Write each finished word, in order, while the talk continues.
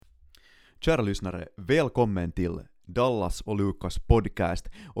Kära lyssnare, välkommen till Dallas och Lukas podcast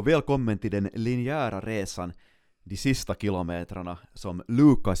och välkommen till den linjära resan, de sista kilometrarna som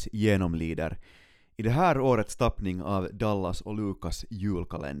Lukas genomlider i det här årets tappning av Dallas och Lukas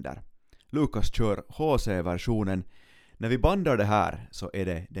julkalender. Lukas kör HC-versionen. När vi bandar det här så är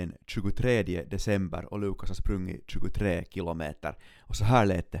det den 23 december och Lukas har sprungit 23 kilometer. Och så här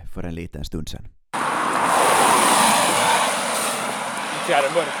lät det för en liten stund sedan. Här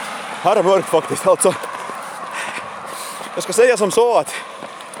är mörkt. Här är mörkt faktiskt. Alltså, jag ska säga som så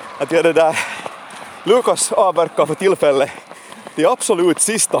att jag det där Lukas avverkar för tillfället de absolut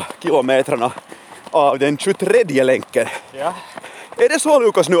sista kilometrarna av den 23 länken. Ja. Är det så,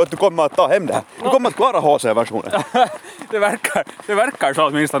 Lukas, nu att du kommer att ta hem det här? Du kommer att klara HC-versionen? det verkar så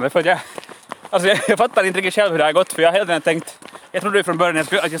åtminstone. För jag fattar inte riktigt själv hur det har gått. För jag har helt enkelt tänkt, jag trodde från början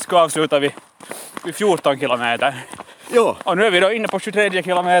att jag skulle avsluta vid 14 kilometer. Ja. Och nu är vi då inne på 23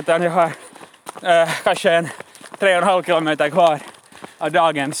 kilometer. Jag har kanske en 3,5 kilometer kvar av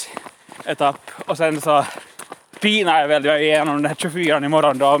dagens etapp. Och sen så pinar jag väl igenom den här 24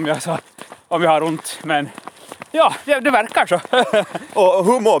 imorgon då om jag har ont. Men ja, det verkar så. Och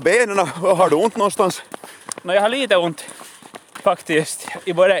hur mår benen? Har du ont någonstans? Jag har lite ont faktiskt.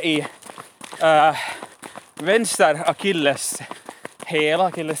 Både i vänster akilles hela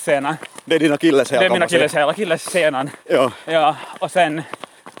akillessenan. Det är din akilleshäl. Det är min akilleshäl, akillessenan. Ja. Ja, och sen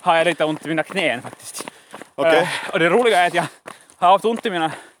har jag lite ont i mina knän faktiskt. Okej. Och det roliga är att jag har haft ont i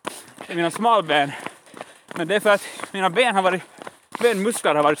mina smalben. Men det är för att mina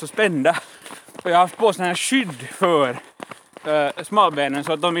benmuskler har varit så spända. Och jag har haft på sån här skydd för smalbenen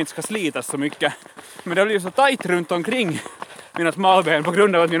så att de inte ska slitas så mycket. Men det blir så tajt runt omkring mina smalben på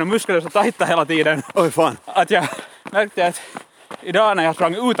grund av att mina muskler är så tajta hela tiden. Oj fan. Att jag märkte att idag när jag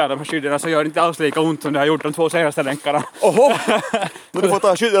sprang utan de här skydden så gör det inte alls lika ont som det har gjort de 2 senaste länkarna. Oho! Men du får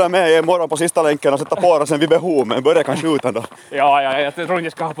ta skydden med imorgon på sista länken och sätta på den sen vid behov, men börja kanske utan då. Ja, jag tror inte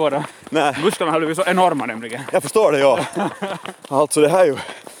jag ska ha på dem. Nej. Musklerna har blivit så enorma nämligen. Jag förstår det, ja. Alltså det här är ju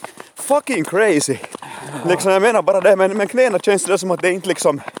fucking crazy. Liksom, jag menar bara det, men knäna känns det som att det är inte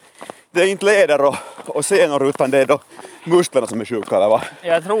liksom, det är inte leder och senor utan det är då musklerna som är sjuka, eller va?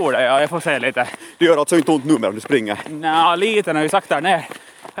 Jag tror det, ja. Jag får se lite. Det gör alltså inte ont nu när du springer? Nja, lite när vi saktar ner.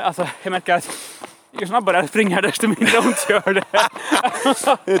 Alltså, jag märker att ju snabbare jag springer desto mindre ont gör det.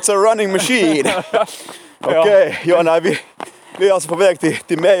 It's a running machine. Okej, ja, nej, vi är alltså på väg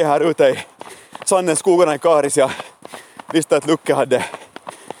till mig här ute i Sannenskogarna i Karis. Jag visste att Lucke hade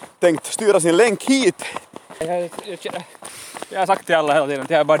tänkt styra sin länk hit. Jag har sagt till alla hela tiden att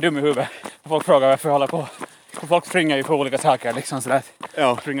jag är bara dum i huvudet. Folk frågar varför jag håller på. Och folk springer ju för olika saker liksom sådär.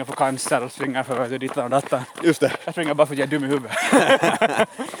 Ja. Springer för cancer och springer för dittan och dattan. Just det. Jag springer bara för att jag är dum i huvudet.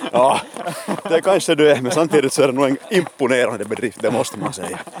 Ja, det kanske du är, men samtidigt så är det nog en imponerande bedrift, det måste man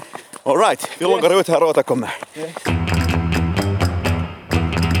säga. All right, vi loggar ut här och återkommer.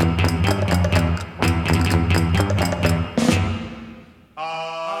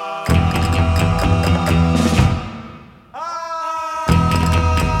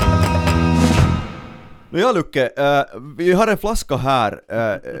 Ja, Lucke, vi har en flaska här.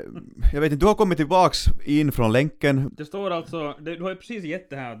 Jag vet inte, du har kommit tillbaks in från länken. Det står alltså, du har ju precis gett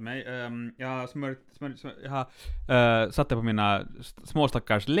det här åt mig. Jag har jag har satt det på mina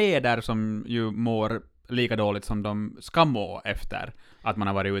småstackars leder som ju mår lika dåligt som de ska må efter att man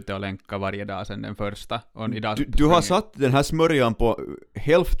har varit ute och länkat varje dag sedan den första. Och idag Du har satt den här smörjan på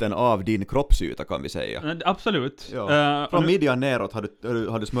hälften av din kroppsyta, kan vi säga. Absolut. Ja. Från midjan neråt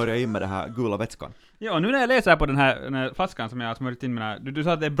har du smörjat in med den här gula vätskan. Ja, nu när jag läser på den här flaskan som jag har smörjt in med, du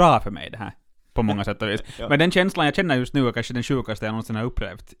sa att det är bra för mig det här. På många sätt och vis. Ja. Men den känslan jag känner just nu är kanske den sjukaste jag någonsin har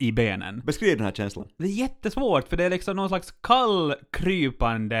upplevt i benen. Beskriv den här känslan. Det är jättesvårt, för det är liksom någon slags kall,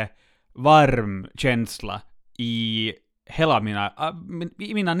 krypande, varm känsla i hela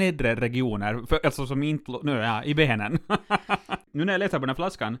mina nedre regioner, alltså som inte, i benen. Nu när jag läser på den här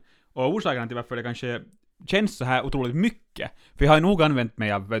flaskan, och orsaken till varför det kanske känns så här otroligt mycket, för jag har nog använt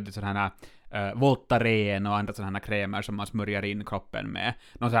mig av sådana här Voltaren och andra sådana här krämer som man smörjer in kroppen med.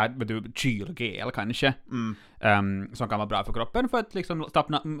 Någon sån här kylgel kanske. Som kan vara bra för kroppen för att liksom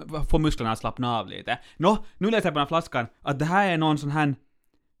få musklerna att slappna av lite. Nu läser jag på den här flaskan att det här är någon sån här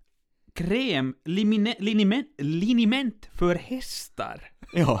kräm, liniment för hästar.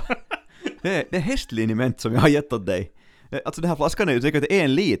 Ja, det är hästliniment som jag har gett åt dig. Alltså den här flaskan är ju säkert 1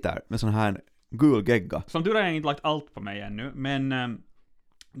 liter med sån här gul gegga. Som tur har jag inte lagt allt på mig ännu, men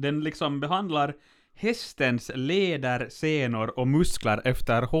den liksom behandlar hästens leder, senor och muskler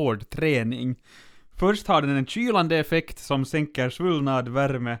efter hård träning. Först har den en kylande effekt som sänker svullnad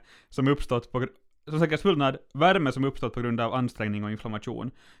värme som uppstått som säkert svullnad, värme som uppstått på grund av ansträngning och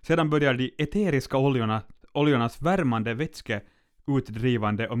inflammation. Sedan börjar de eteriska oljornas värmande vätske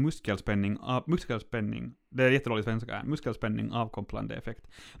utdrivande och muskelspänning, det är jättedålig svenska, muskelspänning avkopplande effekt.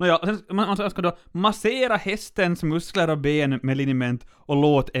 Nåja, man ska då massera hästens muskler och ben med liniment och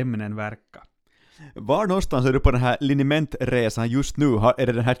låt ämnen verka. Var någonstans är du på den här linimentresan just nu? Är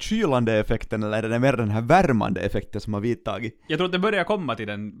det den här kylande effekten eller är det mer den här värmande effekten som har vidtagit? Jag tror att det börjar komma till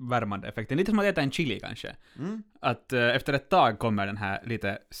den värmande effekten. Lite som att äta en chili kanske. Att efter ett tag kommer den här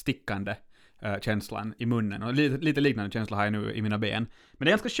lite stickande känslan i munnen. Och lite liknande känsla har jag nu i mina ben. Men det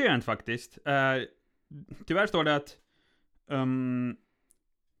är ganska skönt faktiskt. Tyvärr står det att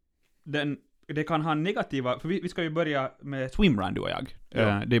det kan ha negativa... För vi ska ju börja med swimrun, du och jag.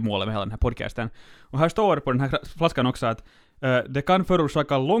 Ja. Det är målet med hela den här podcasten. Och här står på den här flaskan också att det kan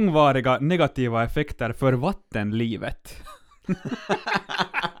förorsaka långvariga negativa effekter för vattenlivet.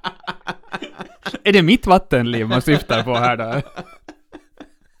 Är det mitt vattenliv man syftar på här då?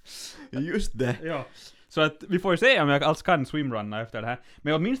 Just det. Ja. Så att vi får se om jag alls kan swimrunna efter det här.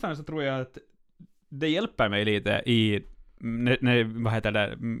 Men åtminstone så tror jag att det hjälper mig lite i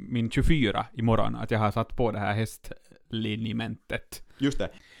min 24 imorgon, att jag har satt på det här hästlinimentet. Just det.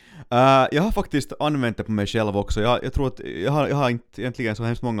 Jag har faktiskt använt det på mig själv också. Jag tror att jag har inte egentligen så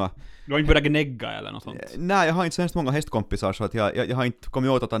hemskt många... Du har inte börjat gnägga eller något sånt? Nej, jag har inte så hemskt många hästkompisar så att jag har inte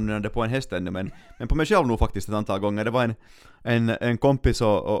kommit åt att använda det på en häst ännu, men på mig själv nog faktiskt ett antal gånger. Det var en kompis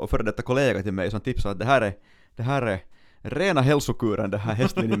och före detta kollega till mig som tipsade att det här är rena hälsokuren, det här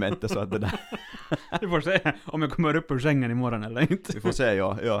hästlinimentet, så att det där... Vi får se om jag kommer upp ur sängen imorgon eller inte. Vi får se,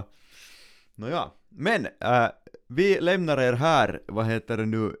 ja. Nåja, men vi lämnar er här,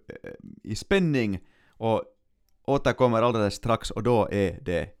 i spänning och återkommer alldeles strax, och då är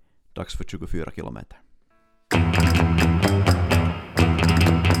det dags för 24 kilometer.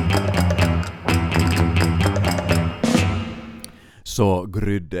 Så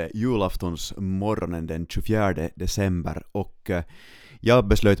grydde julaftons morgonen den 24 december och jag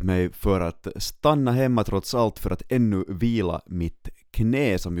beslöt mig för att stanna hemma trots allt för att ännu vila mitt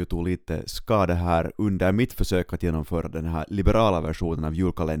knä som ju tog lite skada här under mitt försök att genomföra den här liberala versionen av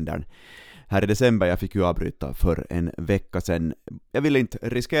julkalendern. Här i december jag fick ju avbryta för en vecka sedan. Jag ville inte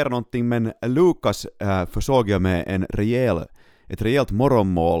riskera någonting, men Lukas försåg jag med ett rejält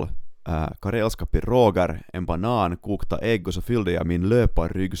morgonmål, karelska piroger, en banan, kokta ägg, och så fyllde jag min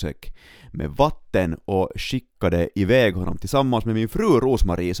löparryggsäck med vatten och skickade iväg honom tillsammans med min fru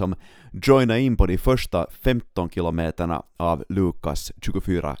Rosmarie som joinade in på de första 15 kilometerna av Lukas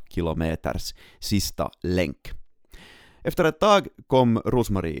 24 kilometers sista länk. Efter ett tag kom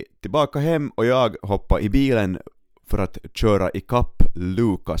Rosmarie tillbaka hem och jag hoppade i bilen för att köra ikapp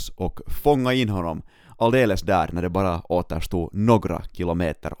Lukas och fånga in honom alldeles där när det bara återstod några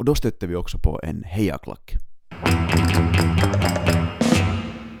kilometer. Och då stötte vi också på en hejaklack.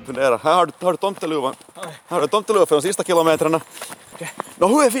 Fundera, här har du tomteluvan. Här har du tomteluvan för de sista kilometrarna. Okay.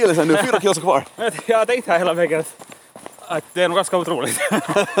 Hur är filen nu? 4 kilo kvar. Jag har tänkt här hela vägen att det är nog ganska otroligt.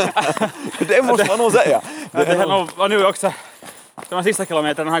 Det måste man nog säga. Och nu också, de sista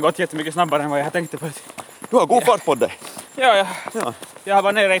kilometrarna har gått jättemycket snabbare än vad jag tänkte på. Du har god fart på dig. Ja. Jag har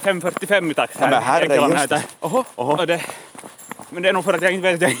varit nere i 5.45 i takt här. Men herre, just det. Och men det är nog för att jag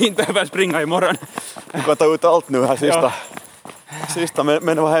inte vet att jag inte behöver springa imorgon. Du kan ta ut allt nu här sista.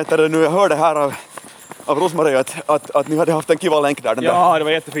 Men vad heter det nu? Jag hörde här av Rosmarie att ni hade haft en kiva länk där. Ja, det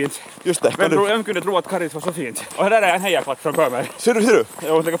var jättefint. Just det. Men jag kunde tro att Karit var så fint. Och där är en hejaklack framför mig. Ser du?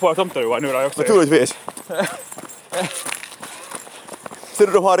 Jag tänker på tomteluvan nu då också. Naturligtvis. Ser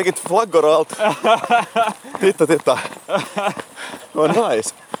du, de har riktigt flaggor och allt. Titta. Vad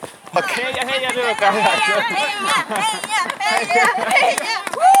nice. Heja Lukas!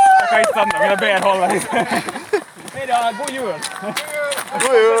 Jag kan inte stanna, mina ben håller inte. Hej då, god jul!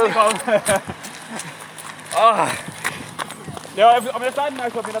 God jul! Ja, om jag stannar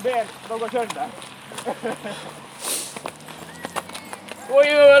så mina ben, de går sönder. God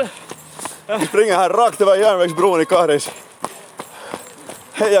jul! Vi springer här rakt över järnvägsbron i Karis.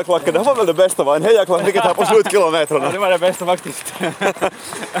 Hejaklacken, det var väl det bästa, va? En hejaklack vilket här på slutkilometrarna. Ja, det var det bästa faktiskt.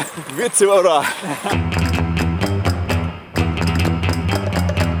 Vitsi var bra.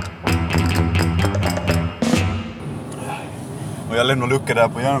 Och jag lämnade Lucke där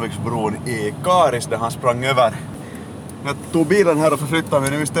på järnvägsbron i Karis där han sprang över. Jag tog bilen här och förflyttade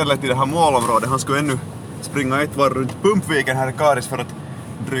mig nu istället till det här målområdet. Han skulle ännu springa ett varv runt Pumpviken här i Karis för att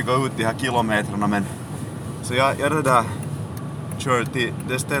dryga ut de här kilometrarna. Men så jag det där kör till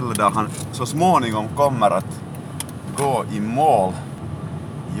det stället där han så småningom kommer att gå i mål.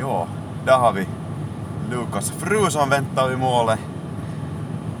 Ja, där har vi Lukas fru som väntar vid målet.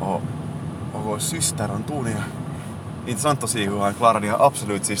 Och och vår syster Antonia. Intressant att se hur han klarar de här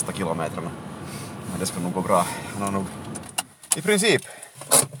absolut sista kilometrarna. Men det ska nog gå bra. Han har nog i princip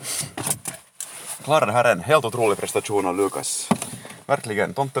klarat det här en helt otrolig prestation av Lukas.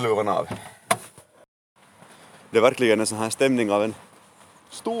 Verkligen, tomteluvan av. Det är verkligen en sån här stämning av en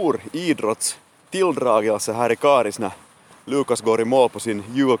stor idrottstilldragelse här i Karis när Lukas går i mål på sin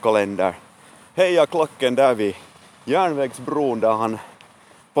julkalender. Heja klacken där vid järnvägsbron där han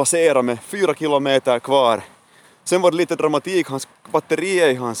passerar med 4 kilometer kvar. Sen var det lite dramatik, hans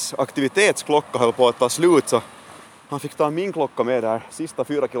batteri i hans aktivitetsklocka höll på att ta slut så han fick ta min klocka med där sista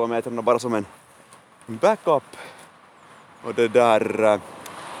 4 kilometerna bara som en backup. Och det där,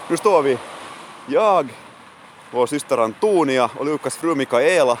 nu står vi, jag, vår syster Antonia och Lukas fru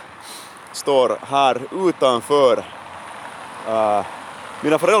Mikaela står här utanför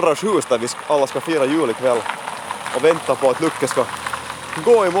mina föräldrars hus där vi alla ska fira jul ikväll och väntar på att Lukas ska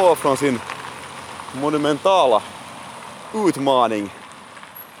gå i mål från sin monumentala utmaning.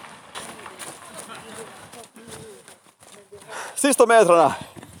 Sista metrarna!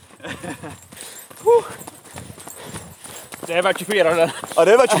 Det är väl 24 den. Ja,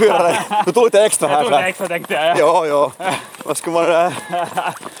 det är väl 24 den. Du tog lite extra här. Jag tog lite extra tänkte jag. Ja. Vad ska man...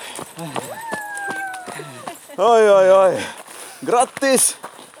 Oj. Grattis!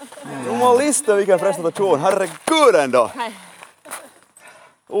 Journalister, vilken presentation. Herregud ändå.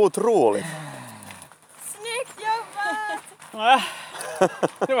 Otroligt. Snyggt jobbat!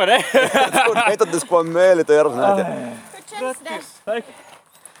 Det var det. Jag trodde inte att det skulle vara möjligt att göra sånt här. Hur känns det? Tack.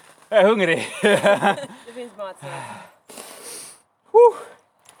 Jag är hungrig. Det finns mat sen.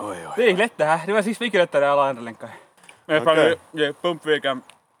 Oj. Det gick lätt det här. Det var sist mycket lättare än alla andra länkar. Men jag Okej. sprang pumpviken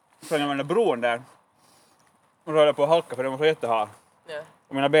från den där bron där. Och så höll jag på att halka för den var så jättehal. Ja.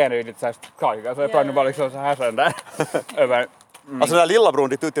 Och mina ben är ju lite såhär skakiga så jag sprang bara liksom så här sån där. Över. Alltså den där lilla bron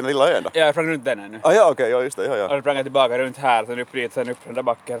dit ut till den lilla ön då? Ja, jag sprang runt den ännu. Ja, okej, ja just det, ja. Och så sprang jag tillbaka runt här, sen upp dit, sen upp den där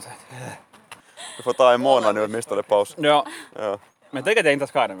backen. Så. Du får ta en månad nu åtminstone paus. Ja, Ja. men tänk att jag inte har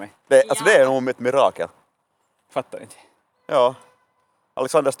skadat mig. Det är nog ett mirakel. Fattar inte. Ja.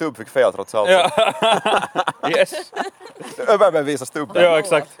 Alexander Stubb fick fel trots allt. Ja. Yes. Överbevisa Stubb. Ja,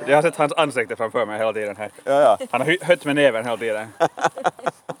 exakt. Jag har sett hans ansikte framför mig hela tiden här. Ja. Han har hött med näven hela tiden.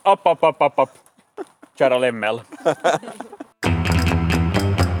 Upp. Kära lämmel.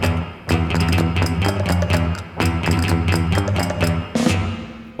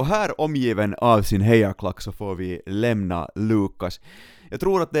 Och här omgiven av sin hejaklack så får vi lämna Lukas. Jag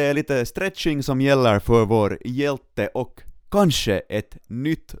tror att det är lite stretching som gäller för vår hjälte och kanske ett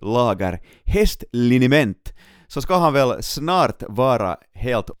nytt lager hästliniment. Så ska han väl snart vara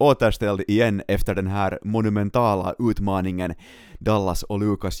helt återställd igen efter den här monumentala utmaningen Dallas och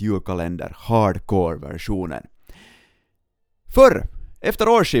Lukas julkalender hardcore-versionen. Efter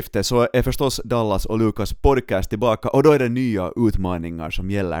årsskiftet så är förstås Dallas och Lukas podcast tillbaka och då är det nya utmaningar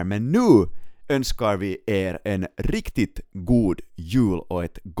som gäller. Men nu önskar vi er en riktigt god jul och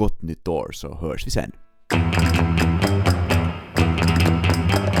ett gott nytt år så hörs vi sen.